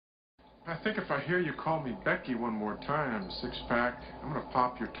I think if I hear you call me Becky one more time, six-pack, I'm gonna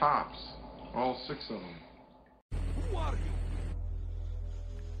pop your tops. All 6 of them. Who are you?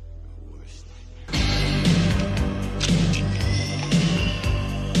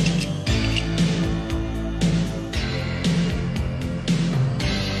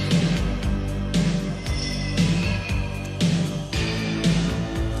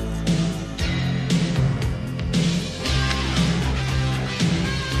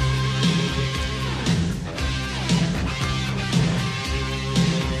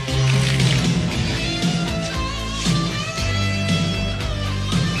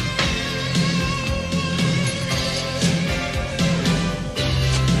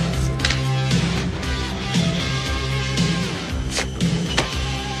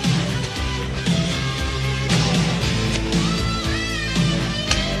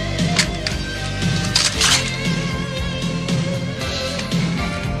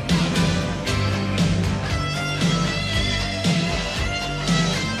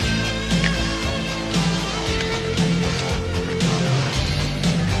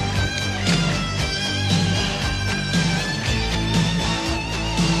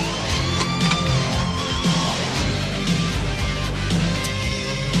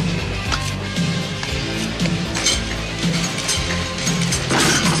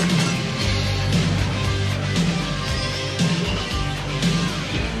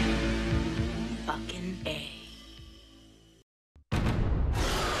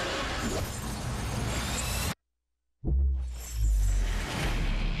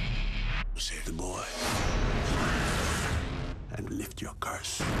 Save the boy and lift your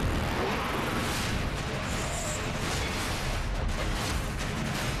curse. That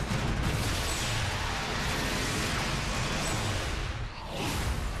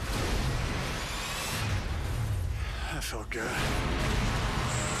felt good.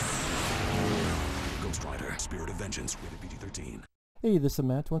 Ghost Rider, Spirit of Vengeance, rated PG-13. Hey, this is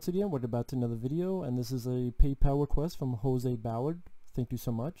Matt once again. We're about to another video, and this is a PayPal request from Jose Ballard. Thank you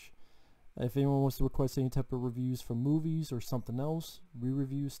so much. If anyone wants to request any type of reviews for movies or something else,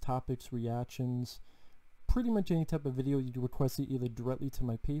 re-reviews, topics, reactions, pretty much any type of video, you can request it either directly to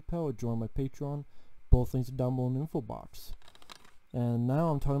my PayPal or join my Patreon. Both links are down below in the info box. And now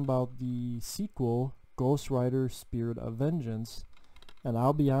I'm talking about the sequel, Ghost Rider, Spirit of Vengeance. And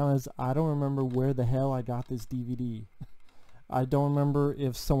I'll be honest, I don't remember where the hell I got this DVD. I don't remember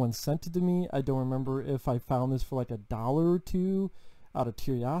if someone sent it to me. I don't remember if I found this for like $1 or $2 out of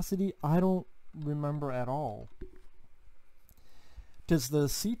curiosity. I don't remember at all. Because the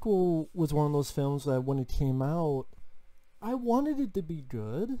sequel was one of those films that when it came out, I wanted it to be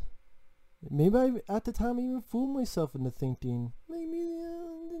good. Maybe at the time I even fooled myself into thinking,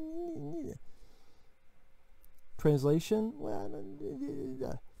 maybe... Translation?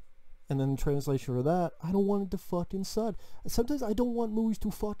 And then the translation for that, I don't want it to fucking suck. Sometimes I don't want movies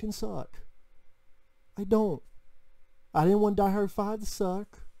to fucking suck. I don't. I didn't want Die Hard 5 to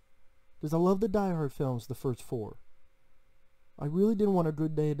suck, because I love the Die Hard films, the first 4. I really didn't want A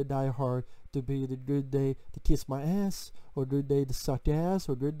Good Day to Die Hard to be the good day to kiss my ass, or a good day to suck ass,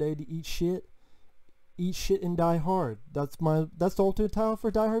 or a good day to eat shit. Eat shit and Die Hard. That's the alternate title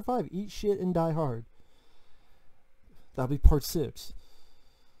for Die Hard 5. Eat shit and Die Hard. That'll be part 6.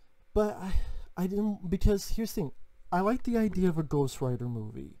 But I didn't, because here's the thing. I like the idea of a Ghost Rider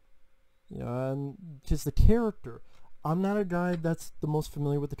movie. And just the character. I'm not a guy that's the most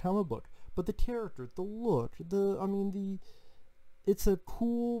familiar with the comic book, but the character, the look, it's a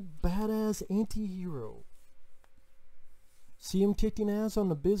cool, badass anti-hero. See him kicking ass on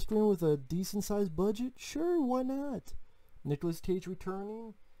the big screen with a decent-sized budget? Sure, why not? Nicolas Cage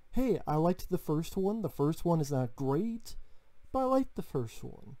returning? Hey, I liked the first one. The first one is not great, but I liked the first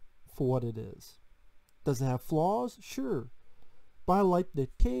one for what it is. Does it have flaws? Sure. But I liked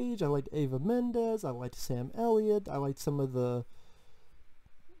Nick Cage, I liked Eva Mendes, I liked Sam Elliott, I liked some of the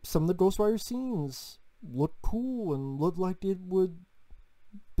Ghost Rider scenes. Looked cool and looked like it would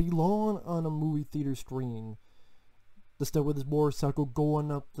belong on a movie theater screen. The stuff with his motorcycle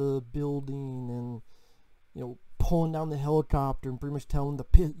going up the building and, you know, pulling down the helicopter and pretty much telling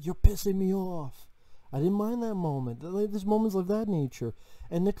you're pissing me off. I didn't mind that moment. There's moments of that nature.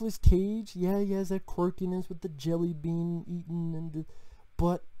 And Nicolas Cage, yeah, he has that quirkiness with the jelly bean eating,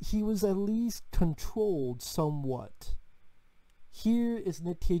 but he was at least controlled somewhat. Here is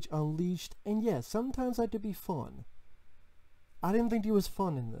Nick Cage unleashed, and yes, sometimes that could be fun. I didn't think he was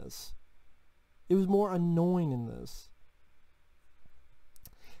fun in this. It was more annoying in this.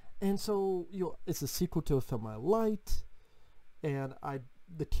 And so, you know, it's a sequel to a film I liked, and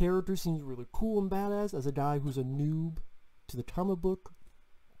the character seems really cool and badass as a guy who's a noob to the comic book.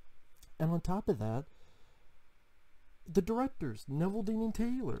 And on top of that, the directors, Neveldine and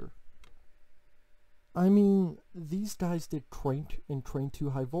Taylor. I mean, these guys did Cranked and Crank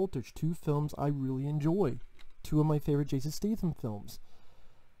 2 High Voltage, 2 films I really enjoy. 2 of my favorite Jason Statham films.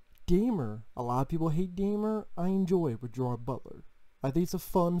 Gamer, a lot of people hate Gamer. I enjoy it with Gerard Butler. I think it's a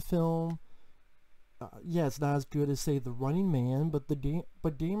fun film. Yeah, it's not as good as, say, The Running Man,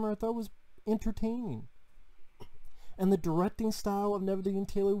 but Gamer I thought was entertaining. And the directing style of Neveldine and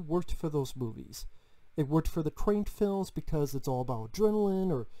Taylor worked for those movies. It worked for the Crank films because it's all about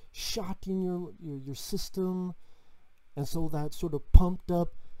adrenaline or shocking your system. And so that sort of pumped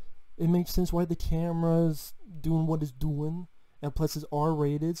up. It makes sense why the camera's doing what it's doing. And plus it's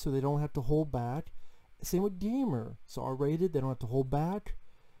R-rated, so they don't have to hold back. Same with Gamer. It's R-rated, they don't have to hold back.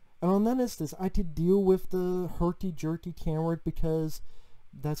 And on that instance, I could deal with the herky-jerky camera work because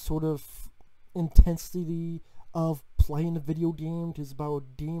that sort of intensity of playing a video game is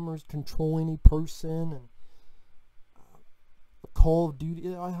about gamers controlling a person, and Call of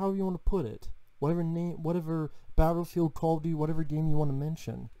Duty, however you want to put it, whatever Battlefield, Call of Duty, whatever game you want to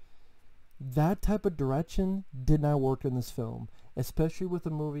mention. That type of direction did not work in this film, especially with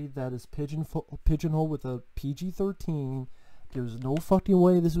a movie that is pigeonholed with a PG-13. There's no fucking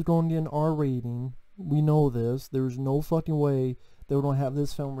way this is going to get an R rating. We know this. There's no fucking way they were going to have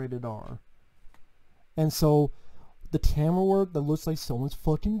this film rated R. And so the camera work that looks like someone's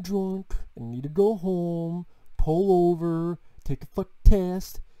fucking drunk and need to go home, pull over, take a fuck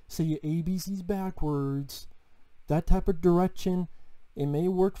test, say your ABCs backwards, that type of direction, it may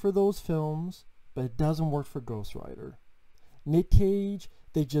work for those films, but it doesn't work for Ghost Rider. Nick Cage,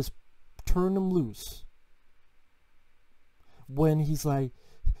 they just turn him loose. When he's like,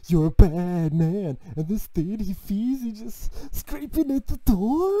 you're a bad man, and this thing he feeds, he's just scraping at the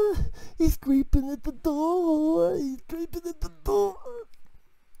door. He's scraping at the door. He's scraping at the door.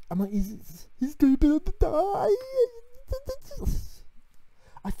 I'm like, he's scraping at the door.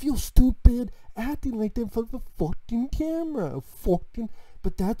 I feel stupid acting like that for the fucking camera.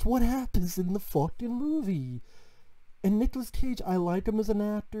 But that's what happens in the fucking movie. And Nicolas Cage, I like him as an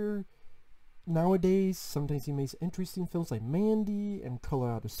actor. Nowadays, sometimes he makes interesting films like Mandy and Color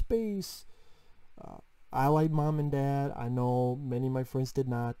Out of Space. I like Mom and Dad. I know many of my friends did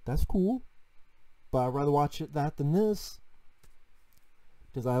not. That's cool. But I'd rather watch that than this.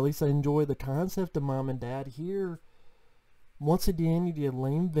 Because at least I enjoy the concept of Mom and Dad here. Once again, you get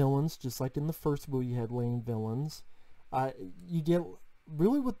lame villains, just like in the first movie you had lame villains. You get,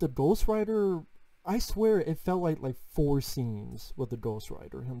 really with the Ghost Rider, I swear it felt like 4 scenes with the Ghost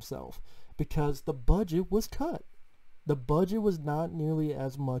Rider himself. Because the budget was cut. The budget was not nearly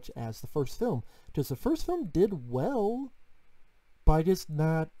as much as the first film. Because the first film did well, but just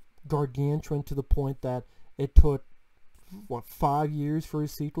not gargantuan to the point that it took, 5 years for a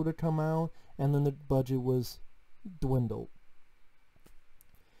sequel to come out, and then the budget was dwindled.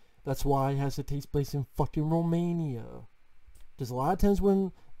 That's why it has to take place in fucking Romania. Because a lot of times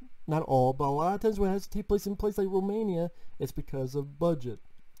when, not all, but a lot of times when it has to take place in a place like Romania, it's because of budget.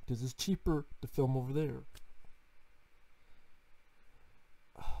 Because it's cheaper to film over there.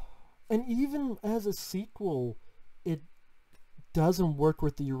 And even as a sequel, it doesn't work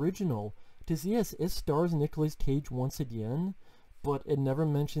with the original. Because yes, it stars Nicolas Cage once again, but it never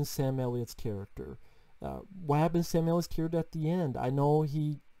mentions Sam Elliott's character. What happened to Sam Elliott's character at the end? I know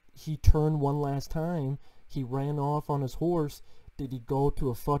he turned one last time. He ran off on his horse. Did he go to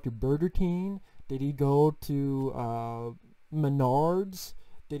a fucking Burger King? Did he go to Menards?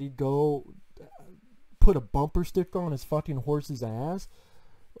 Did he go put a bumper sticker on his fucking horse's ass?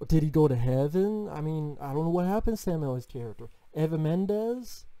 Did he go to heaven? I mean, I don't know what happened to Sam Elliott's character. Eva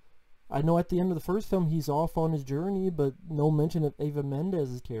Mendes? I know at the end of the first film he's off on his journey, but no mention of Eva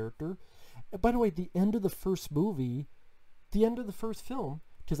Mendes' character. By the way, the end of the first movie, the end of the first film,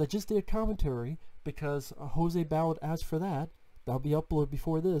 because I just did a commentary, because Jose Ballard asked for that. That'll be uploaded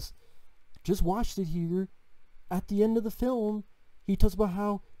before this. Just watched it here. At the end of the film, he talks about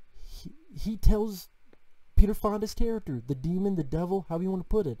how he tells Peter Fonda's character, the demon, the devil, however you want to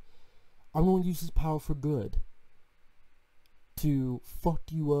put it, I'm going to use his power for good. To fuck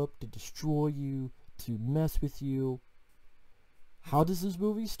you up, to destroy you, to mess with you. How does this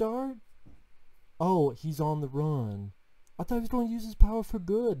movie start? Oh, he's on the run. I thought he was going to use his power for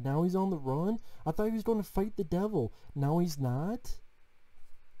good. Now he's on the run. I thought he was going to fight the devil. Now he's not.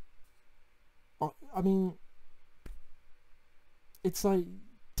 I mean, it's like,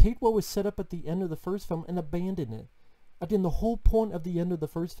 take what was set up at the end of the first film and abandon it. Again, the whole point of the end of the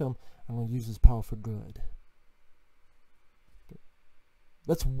first film, I'm going to use his power for good.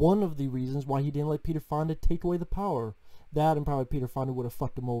 That's one of the reasons why he didn't let Peter Fonda take away the power. That and probably Peter Fonda would have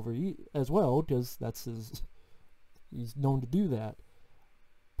fucked him over as well, because he's known to do that.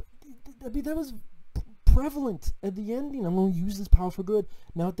 But, I mean, that was prevalent at the ending. I'm going to use this power for good.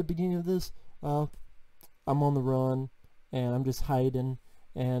 Now at the beginning of this, I'm on the run, and I'm just hiding.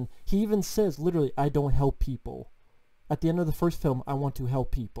 And he even says, literally, I don't help people. At the end of the first film, I want to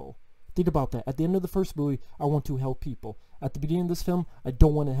help people. Think about that. At the end of the first movie, I want to help people. At the beginning of this film, I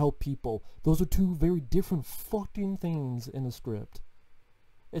don't want to help people. Those are two very different fucking things in the script.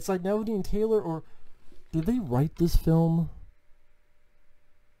 It's like Neveldine Taylor, or did they write this film?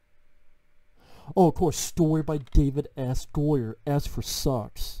 Oh, of course, story by David S. Goyer. S for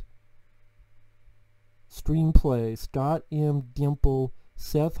sucks. Screenplay, Scott M. Gimple,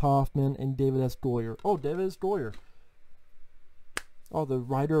 Seth Hoffman, and David S. Goyer. Oh, David S. Goyer. Oh, the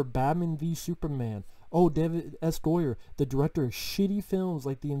writer of Batman v Superman. Oh, David S. Goyer, the director of shitty films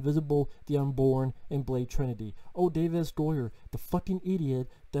like The Invisible, The Unborn, and Blade Trinity. Oh, David S. Goyer, the fucking idiot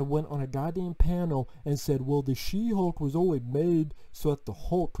that went on a goddamn panel and said, well, the She-Hulk was only made so that the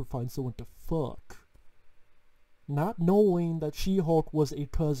Hulk could find someone to fuck. Not knowing that She-Hulk was a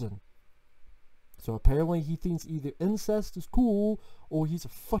cousin. So apparently he thinks either incest is cool or he's a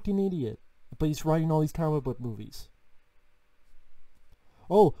fucking idiot. But he's writing all these comic book movies.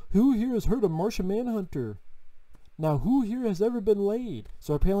 Oh, who here has heard of Martian Manhunter? Now, who here has ever been laid?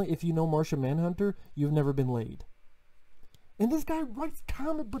 So apparently if you know Martian Manhunter, you've never been laid. And this guy writes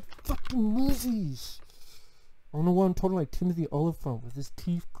comic book fucking movies. I don't know why I'm talking like Timothy Oliphant with his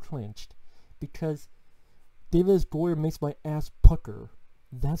teeth clenched. Because David S. Goyer makes my ass pucker.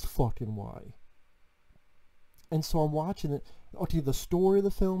 That's fucking why. And so I'm watching it. Okay, the story of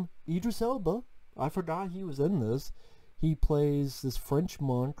the film, Idris Elba. I forgot he was in this. He plays this French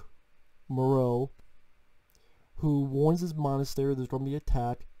monk, Moreau, who warns his monastery there's going to be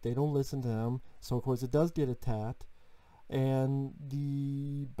attack. They don't listen to him, so of course it does get attacked. And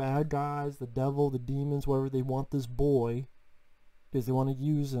the bad guys, the devil, the demons, whatever, they want this boy because they want to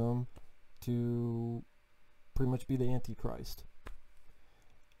use him to pretty much be the Antichrist.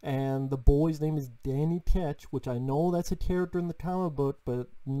 And the boy's name is Danny Ketch, which I know that's a character in the comic book, but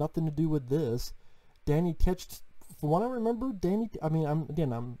nothing to do with this. Danny Ketch, from what I remember,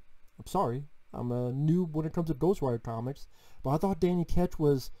 I'm sorry, I'm a noob when it comes to Ghost Rider comics, but I thought Danny Ketch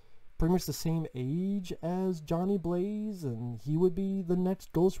was pretty much the same age as Johnny Blaze, and he would be the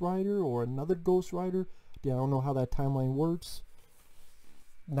next Ghost Rider or another Ghost Rider. Yeah, I don't know how that timeline works.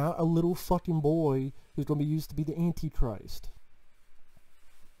 Not a little fucking boy who's going to be used to be the Antichrist.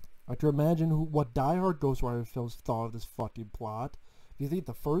 I can imagine what diehard Ghost Rider films thought of this fucking plot. If you think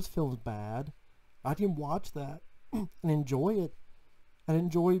the first film's bad, I can watch that and enjoy it. And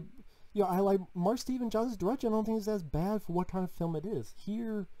enjoy, I like Mark Steven Johnson's direction. I don't think it's as bad for what kind of film it is.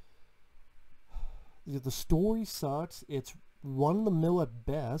 Here, the story sucks. It's run-of-the-mill at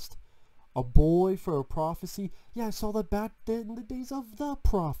best. A boy for a prophecy. Yeah, I saw that back then in the days of The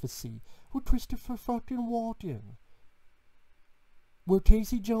Prophecy with Christopher fucking Walken, where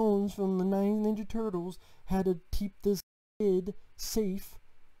Casey Jones from the 9 Ninja Turtles had to keep this kid safe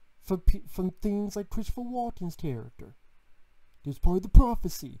from things like Christopher Walken's character. It was part of the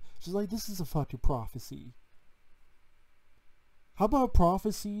prophecy. She's like, this is a fucking prophecy. How about a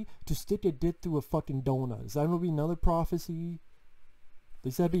prophecy to stick a dick through a fucking donut? Is that going to be another prophecy? At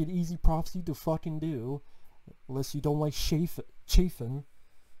least that'd be an easy prophecy to fucking do. Unless you don't like chafing.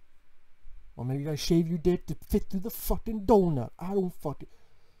 Or maybe you gotta shave your dick to fit through the fucking donut. I don't fucking...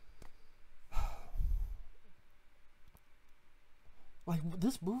 Like,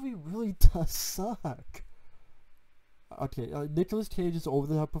 this movie really does suck. Okay, Nicolas Cage's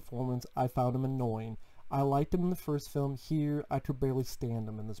over-the-top performance, I found him annoying. I liked him in the first film. Here, I could barely stand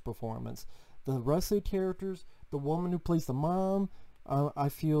him in this performance. The rest of the characters, the woman who plays the mom, I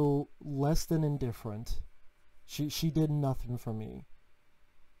feel less than indifferent. She did nothing for me.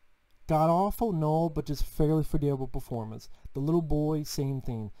 God awful? No, but just fairly forgettable performance. The little boy, same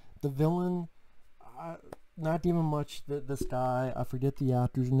thing. The villain, not even much. This guy, I forget the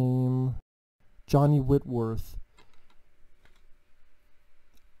actor's name. Johnny Whitworth.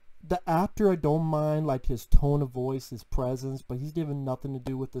 The actor, I don't mind, like his tone of voice, his presence, but he's given nothing to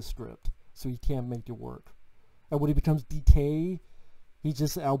do with the script, so he can't make it work. And when he becomes Decay, he's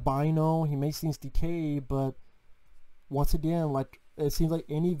just albino. He makes things decay, but once again, like, it seems like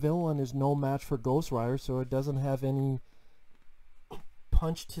any villain is no match for Ghost Rider, so it doesn't have any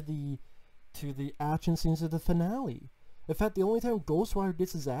punch to the action scenes of the finale. In fact, the only time Ghost Rider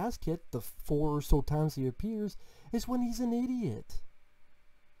gets his ass kicked, the 4 or so times he appears, is when he's an idiot.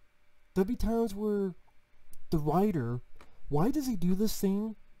 There'll be times where the writer, why does he do this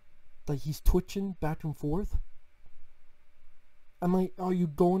thing? Like he's twitching back and forth? I'm like, are you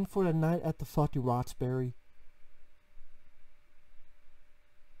going for a night at the fucking Roxbury?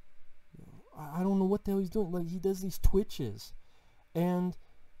 I don't know what the hell he's doing. Like, he does these twitches. And,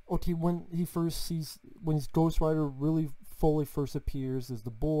 okay, when his Ghost Rider really fully first appears, there's the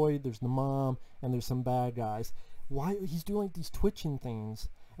boy, there's the mom, and there's some bad guys. Why? He's doing like these twitching things.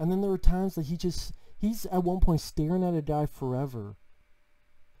 And then there are times that he's at one point staring at a guy forever.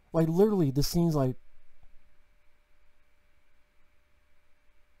 Like, literally, the scene's like,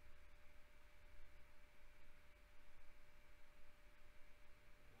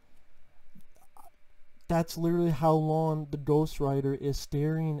 that's literally how long the Ghost Rider is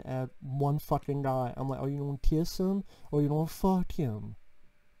staring at one fucking guy. I'm like, oh, you don't kiss him or you don't fuck him?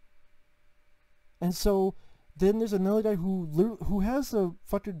 And so then there's another guy who has a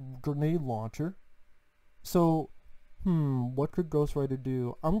fucking grenade launcher. So, what could Ghost Rider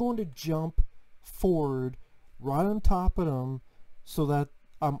do? I'm going to jump forward right on top of him so that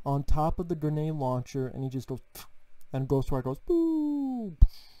I'm on top of the grenade launcher, and he just goes, and Ghost Rider goes, boo.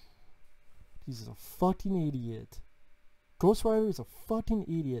 He's a fucking idiot. Ghost Rider is a fucking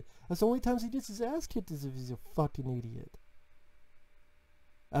idiot. That's the only times he gets his ass kicked is if he's a fucking idiot.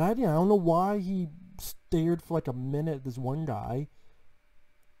 And I don't know why he stared for like a minute at this one guy.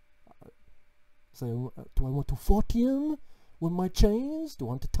 So, do I want to fuck him with my chains? Do I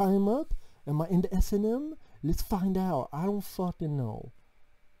want to tie him up? Am I into S&M? Let's find out. I don't fucking know.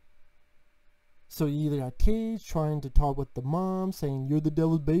 So you either got Cage trying to talk with the mom, saying, you're the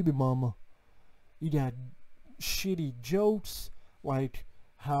devil's baby mama. You got shitty jokes, like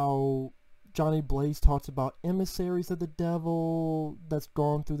how Johnny Blaze talks about emissaries of the devil that's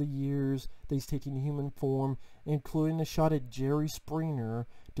gone through the years, that he's taking human form, including a shot at Jerry Springer,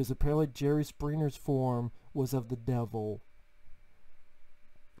 because apparently Jerry Springer's form was of the devil.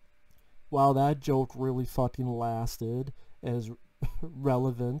 Wow, that joke really fucking lasted, as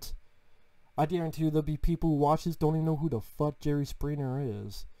relevant. I guarantee you there'll be people who watch this don't even know who the fuck Jerry Springer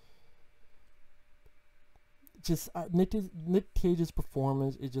is. Just Nick Cage's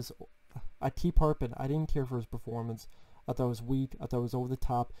performance is just, I keep harping, I didn't care for his performance. I thought it was weak, I thought it was over the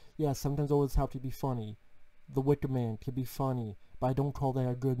top. Yeah, sometimes over the top could be funny. The Wicker Man could be funny, but I don't call that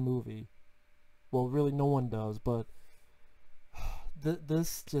a good movie. Well, really no one does, but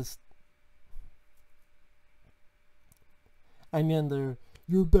this just, I mean,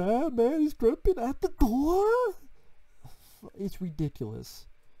 you're bad, man, he's gripping at the door? It's ridiculous.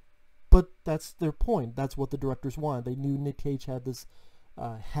 But that's their point. That's what the directors wanted. They knew Nick Cage had this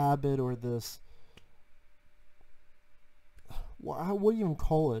habit, or this, what do you even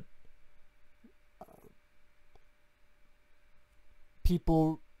call it?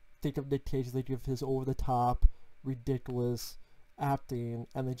 People think of Nick Cage, they think of his over-the-top, ridiculous acting,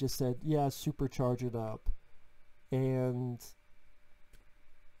 and they just said, yeah, supercharge it up. And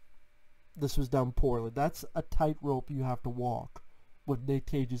this was done poorly. That's a tightrope you have to walk with Nick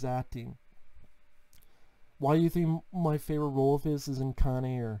Cage's acting. Why do you think my favorite role of his is in Con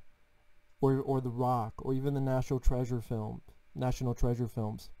Air, or The Rock, or even the National Treasure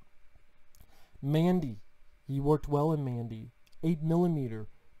films? Mandy, he worked well in Mandy. 8mm,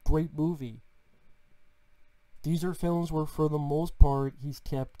 great movie. These are films where, for the most part, he's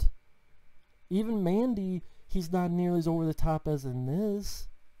kept. Even Mandy, he's not nearly as over the top as in this.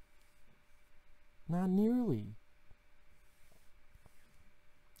 Not nearly.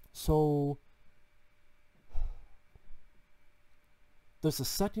 So, there's a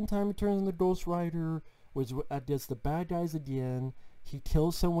second time he turns into Ghost Rider, which against the bad guys again. He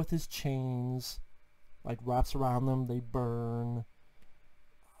kills them with his chains, like wraps around them, they burn.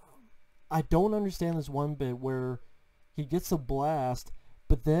 I don't understand this one bit where he gets a blast,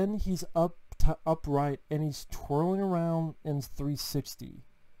 but then he's upright and he's twirling around in 360.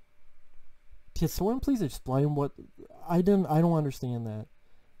 Can someone please explain what? I don't understand that.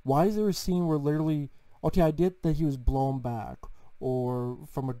 Why is there a scene where literally, okay, I get that he was blown back or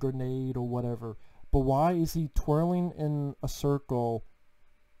from a grenade or whatever, but why is he twirling in a circle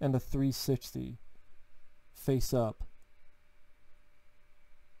and a 360 face up?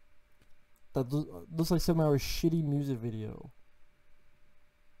 That looks like somehow a shitty music video.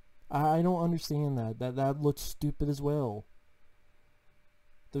 I don't understand that. That looks stupid as well.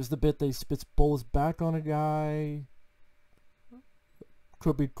 There's the bit that he spits bullets back on a guy.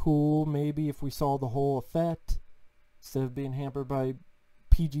 Could be cool, maybe, if we saw the whole effect instead of being hampered by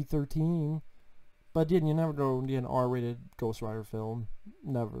PG-13. But again, you never go into an R-rated Ghost Rider film.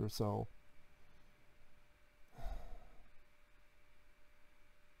 Never, so.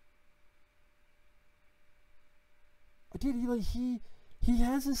 Again, he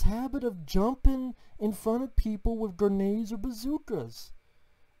has this habit of jumping in front of people with grenades or bazookas.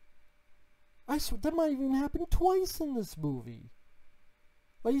 I swear, that might even happen twice in this movie.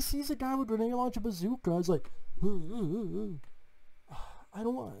 Like, he sees a guy with a grenade launcher bazooka, he's like, I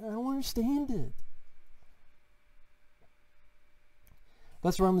don't understand it.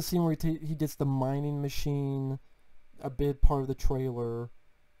 That's around the scene where he gets the mining machine, a big part of the trailer,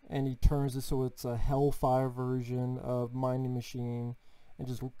 and he turns it so it's a Hellfire version of mining machine, and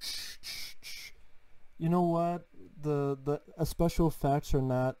just, you know what? The special effects are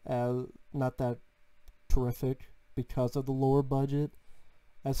not that terrific because of the lower budget,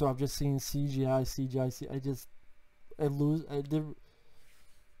 and so I've just seen CGI.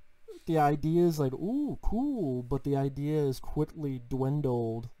 The idea is like, ooh, cool, but the idea is quickly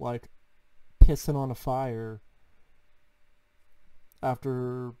dwindled like pissing on a fire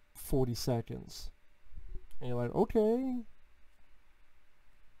after 40 seconds. And you're like, okay.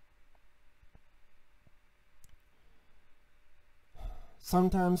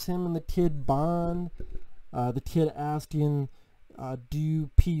 Sometimes him and the kid bond. The kid asking, do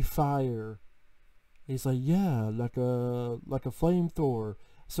you pee fire? He's like, yeah, like a flamethrower.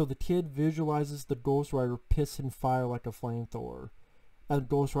 So the kid visualizes the Ghost Rider pissing fire like a flamethrower. And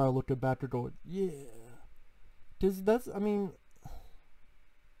Ghost Rider looking back and going, yeah. Because that's, I mean,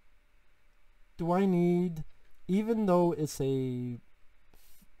 do I need, even though it's the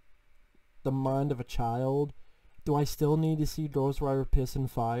mind of a child, do I still need to see Ghost Rider pissing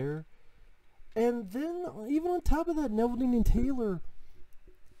fire? And then, even on top of that, Neveldine and Taylor,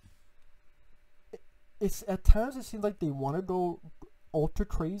 it's at times it seems like they want to go ultra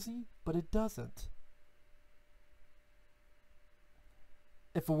crazy, but it doesn't.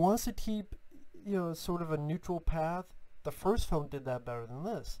 If it wants to keep, sort of a neutral path, the first film did that better than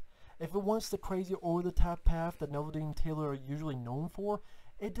this. If it wants the crazy over-the-top path that Neveldine and Taylor are usually known for,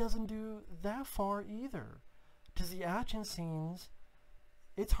 it doesn't do that far either. Because the action scenes,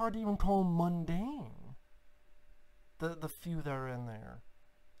 it's hard to even call them mundane, the few that are in there.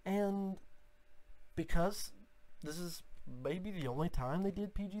 And because this is maybe the only time they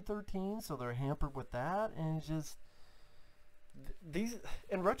did PG-13, so they're hampered with that, and it's just, these,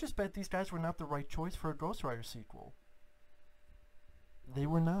 in retrospect, these guys were not the right choice for a Ghost Rider sequel. They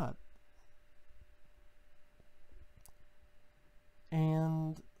were not.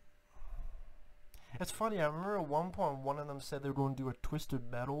 And it's funny, I remember at one point one of them said they were going to do a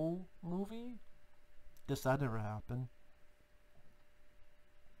Twisted Metal movie. Guess that never happened.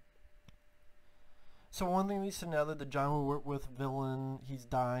 So one thing leads to another. The John Whitworth villain, he's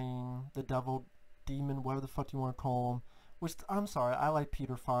dying. The devil, demon, whatever the fuck you want to call him. Which, I'm sorry, I like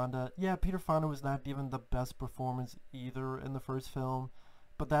Peter Fonda. Yeah, Peter Fonda was not given the best performance either in the first film.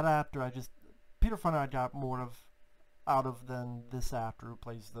 But that actor, Peter Fonda I got more out of than this actor who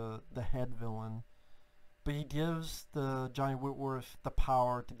plays the head villain. But he gives the Johnny Whitworth the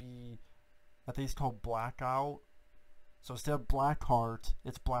power to be, I think it's called Blackout. So instead of Blackheart,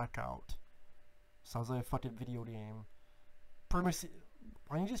 it's Blackout. Sounds like a fucking video game. Pretty much,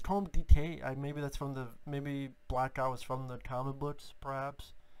 why don't you just call him DK? Maybe that's from maybe Blackout was from the comic books,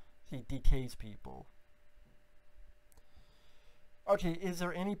 perhaps. He DKs people. Okay, is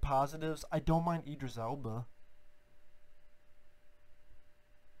there any positives? I don't mind Idris Elba.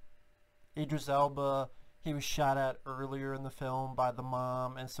 Idris Elba, he was shot at earlier in the film by the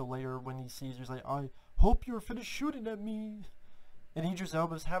mom, and so later when he sees her, he's like, I hope you're finished shooting at me. And Idris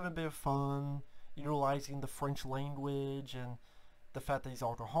Elba's having a bit of fun, utilizing the French language and the fact that he's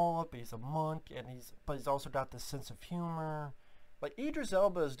alcoholic, but he's a monk, and but he's also got this sense of humor. Like, Idris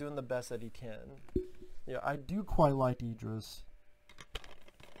Elba is doing the best that he can. Yeah, I do quite like Idris.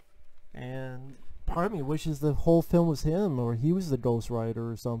 And part of me wishes the whole film was him, or he was the Ghost Rider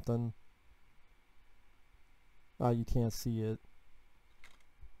or something. You can't see it.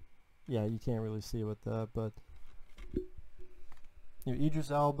 Yeah, you can't really see it with that, but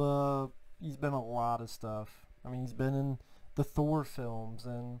Idris Elba, he's been in a lot of stuff. I mean, he's been in the Thor films,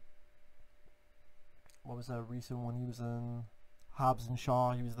 and what was that recent one? He was in Hobbs and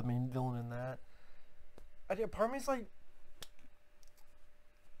Shaw. He was the main villain in that. Part of me is like,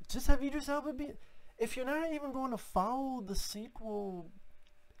 just have Idris Elba be... If you're not even going to follow the sequel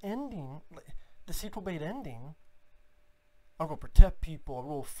ending, the sequel-bait ending, I'll go protect people, I'll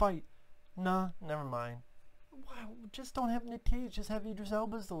go fight. Nah, never mind. Why, just don't have Nick Cage, just have Idris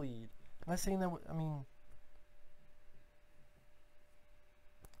Elba as the lead. I'm not saying that, I mean...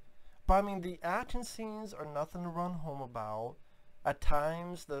 But I mean, the action scenes are nothing to run home about. At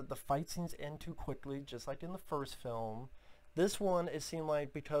times, the fight scenes end too quickly, just like in the first film. This one, it seemed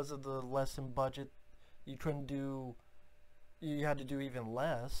like because of the less in budget, you couldn't do you had to do even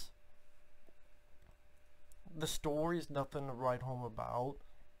less. The story's nothing to write home about.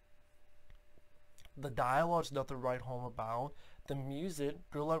 The dialogue's nothing to write home about. The music,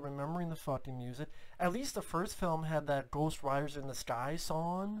 good luck remembering the fucking music. At least the first film had that Ghost Riders in the Sky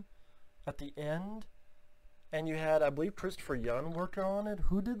song at the end. And you had, I believe, Christopher Young working on it.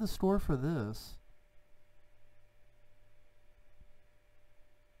 Who did the score for this?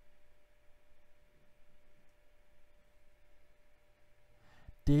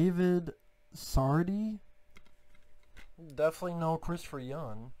 David Sardi? Definitely no Christopher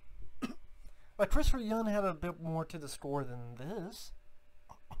Young. Like, Christopher Young had a bit more to the score than this.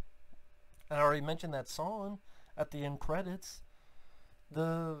 And I already mentioned that song at the end credits.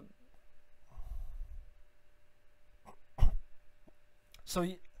 So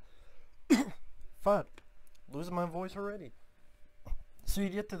you... Fuck. Losing my voice already. So you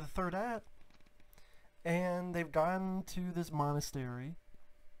get to the third act, and they've gotten to this monastery.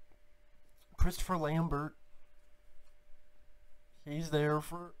 Christopher Lambert, he's there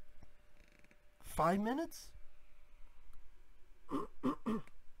for 5 minutes?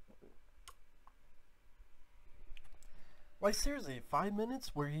 Like, seriously, 5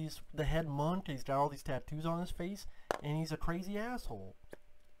 minutes where he's the head monk, he's got all these tattoos on his face, and he's a crazy asshole.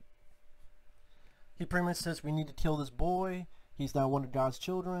 He pretty much says, we need to kill this boy, he's not one of God's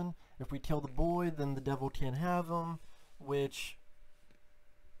children, if we kill the boy, then the devil can't have him, which...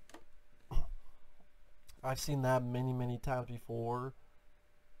 I've seen that many, many times before.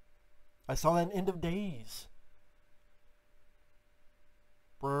 I saw that in End of Days,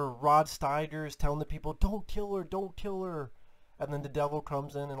 where Rod Steiger is telling the people, don't kill her, don't kill her. And then the devil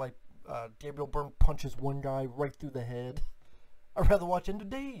comes in and, like, Gabriel Byrne punches one guy right through the head. I'd rather watch End of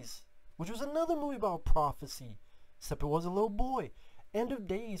Days, which was another movie about prophecy, except it was a little boy. End of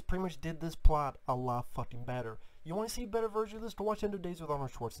Days pretty much did this plot a lot fucking better. You want to see a better version of this? Go watch End of Days with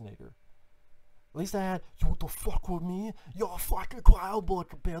Arnold Schwarzenegger. At least I had, you want to fuck with me? You're a fucking choir boy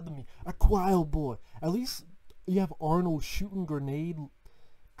compared to me. A choir boy. At least you have Arnold shooting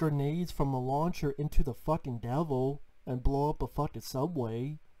grenades from a launcher into the fucking devil and blow up a fucking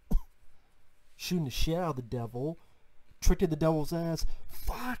subway. Shooting the shit out of the devil. Tricking the devil's ass.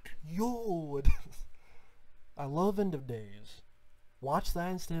 Fuck you. I love End of Days. Watch that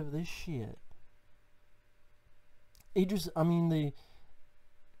instead of this shit. The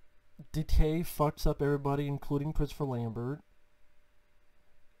Decay fucks up everybody, including Christopher Lambert.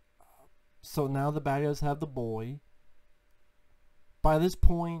 So now the bad guys have the boy. By this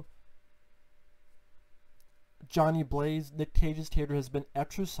point, Johnny Blaze, Nick Cage's character, has been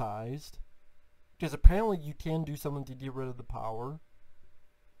exorcised. Because apparently you can do something to get rid of the power.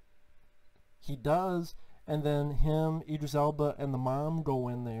 He does, and then him, Idris Elba, and the mom go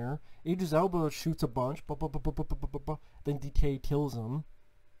in there. Idris Elba shoots a bunch, then Decay kills him.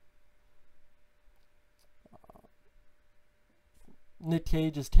 Nick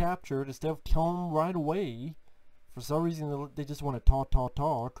Cage is captured. Instead of killing him right away, for some reason they just want to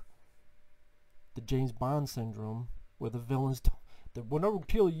talk. The James Bond syndrome, where the villains we'll never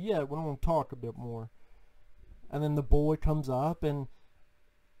kill you yet, we don't talk a bit more. And then the boy comes up and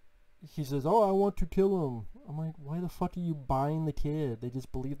he says, oh, I want to kill him. I'm like, why the fuck are you buying the kid? They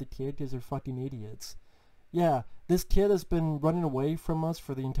just believe the kid because they're fucking idiots. Yeah, this kid has been running away from us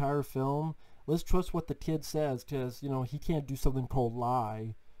for the entire film. Let's trust what the kid says, because, you know, he can't do something called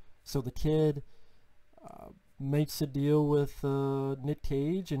lie. So the kid makes a deal with Nick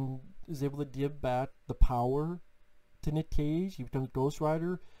Cage and is able to give back the power to Nick Cage. He becomes Ghost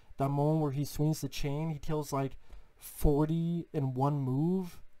Rider. That moment where he swings the chain, he kills like 40 in one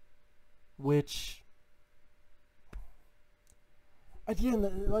move, which,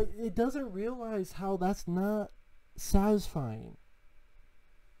 again, like, it doesn't realize how that's not satisfying.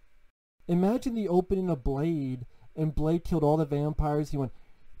 Imagine the opening of Blade, and Blade killed all the vampires.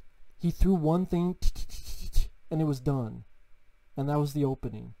 He threw one thing, and it was done. And that was the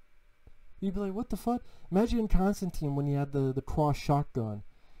opening. You'd be like, what the fuck? Imagine in Constantine when he had the cross shotgun.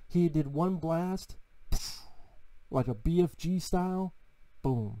 He did one blast, like a BFG style,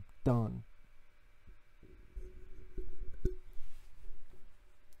 boom, done.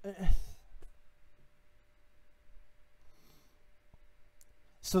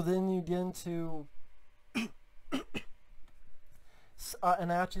 So then you get into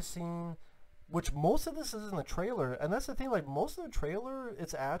an action scene, which most of this is in the trailer, and that's the thing, like, most of the trailer,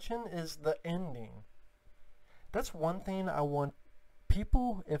 its action is the ending. That's one thing I want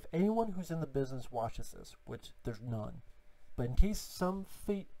people, if anyone who's in the business watches this, which there's none, but in case some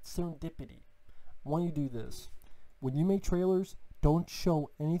fate, serendipity, I want you to do this. When you make trailers, don't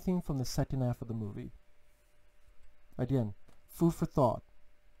show anything from the second half of the movie. Again, food for thought.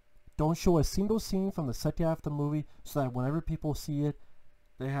 Don't show a single scene from the second half of the movie so that whenever people see it,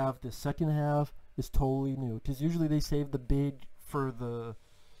 they have the second half is totally new. Because usually they save the big for the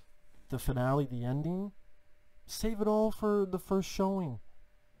finale, the ending. Save it all for the first showing.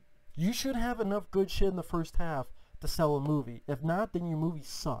 You should have enough good shit in the first half to sell a movie. If not, then your movie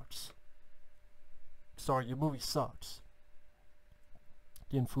sucks. Sorry, your movie sucks.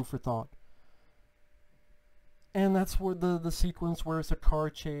 Again, food for thought. And that's where the sequence where it's a car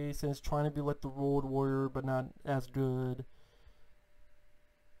chase and it's trying to be like the Road Warrior but not as good.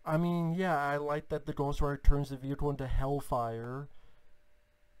 I mean, yeah, I like that the Ghost Rider turns the vehicle into hellfire.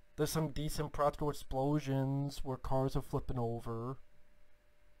 There's some decent practical explosions where cars are flipping over.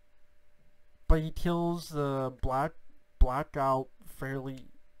 But he kills the blackout fairly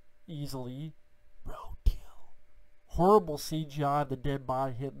easily. Roadkill. Horrible CGI, the dead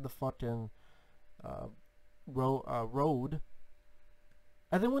body hitting the fucking road.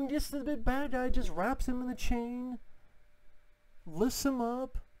 And then when he gets to the big bad guy, just wraps him in the chain, lifts him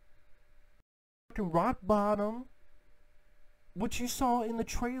up, fucking rock bottom, which you saw in the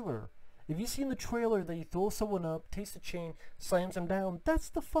trailer. If you see in the trailer that he throws someone up, takes the chain, slams him down, that's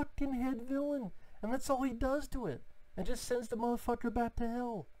the fucking head villain. And that's all he does to it. And just sends the motherfucker back to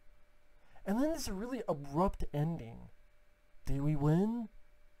hell. And then it's a really abrupt ending. Did we win?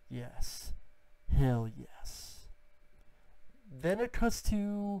 Yes. Hell yes. Then it cuts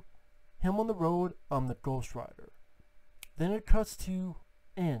to him on the road, I'm the Ghost Rider. Then it cuts to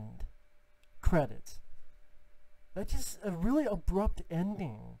end. Credits. That's just a really abrupt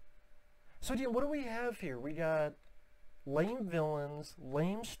ending. So yeah, what do we have here? We got lame villains,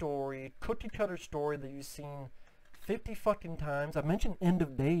 lame story, cookie cutter story that you've seen 50 fucking times. I mentioned End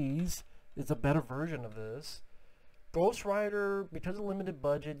of Days is a better version of this. Ghost Rider, because of limited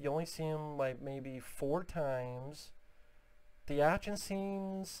budget, you only see him like maybe 4 times. The action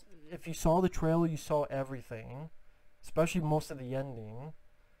scenes, if you saw the trailer, you saw everything. Especially most of the ending.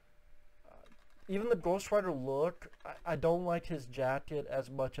 Even the Ghost Rider look, I don't like his jacket as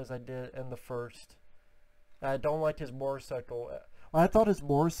much as I did in the first. I don't like his motorcycle. I thought his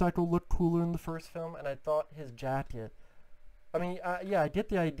motorcycle looked cooler in the first film, and I thought his jacket. I mean, yeah, I get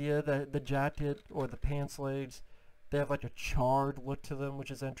the idea that the jacket or the pants legs, they have like a charred look to them,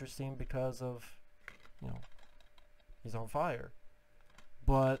 which is interesting because of, you know, he's on fire.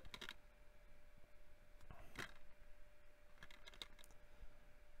 But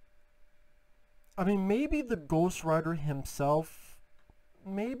I mean, maybe the Ghost Rider himself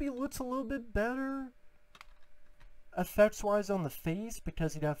maybe looks a little bit better effects-wise on the face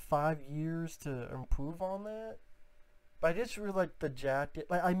because he'd have 5 years to improve on that. But I just really like the jacket.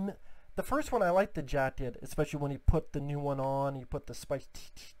 Like the first one, I liked the jacket, especially when he put the new one on. He put the spice.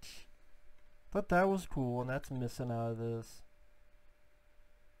 Thought that was cool, and that's missing out of this.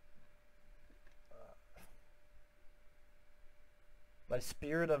 My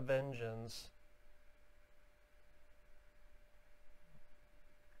Spirit of Vengeance.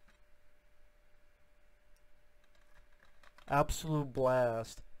 Absolute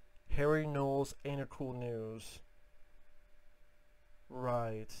blast. Harry Knowles ain't a cool news.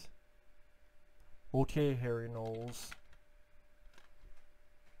 Right. Okay, Harry Knowles.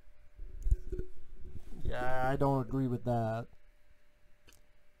 Yeah, I don't agree with that.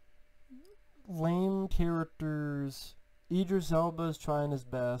 Lame characters. Idris Elba is trying his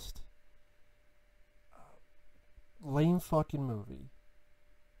best. Lame fucking movie.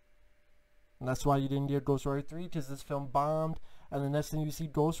 And that's why you didn't get Ghost Rider 3, because this film bombed, and the next thing you see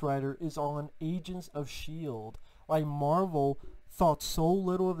Ghost Rider is on Agents of S.H.I.E.L.D. Like, Marvel thought so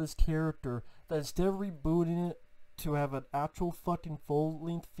little of this character that instead of rebooting it to have an actual fucking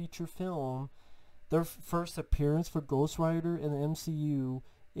full-length feature film, their first appearance for Ghost Rider in the MCU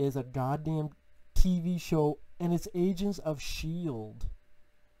is a goddamn TV show, and it's Agents of S.H.I.E.L.D.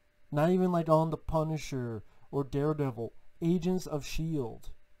 Not even like on The Punisher or Daredevil. Agents of S.H.I.E.L.D.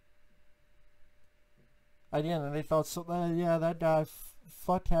 Again, and they thought, so yeah, that guy,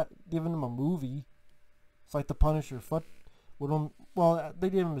 fuck giving him a movie. It's like The Punisher, fuck, well, they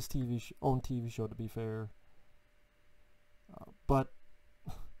gave him his own TV show, to be fair. But,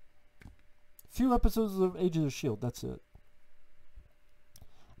 few episodes of Agents of S.H.I.E.L.D., that's it.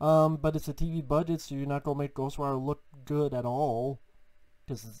 But it's a TV budget, so you're not gonna make Ghost Rider look good at all.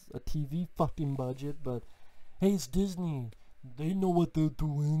 Because it's a TV fucking budget, but, hey, it's Disney. They know what they're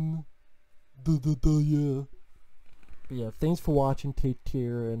doing. Yeah. But yeah, thanks for watching, take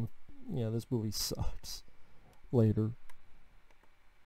care, and yeah, this movie sucks. Later.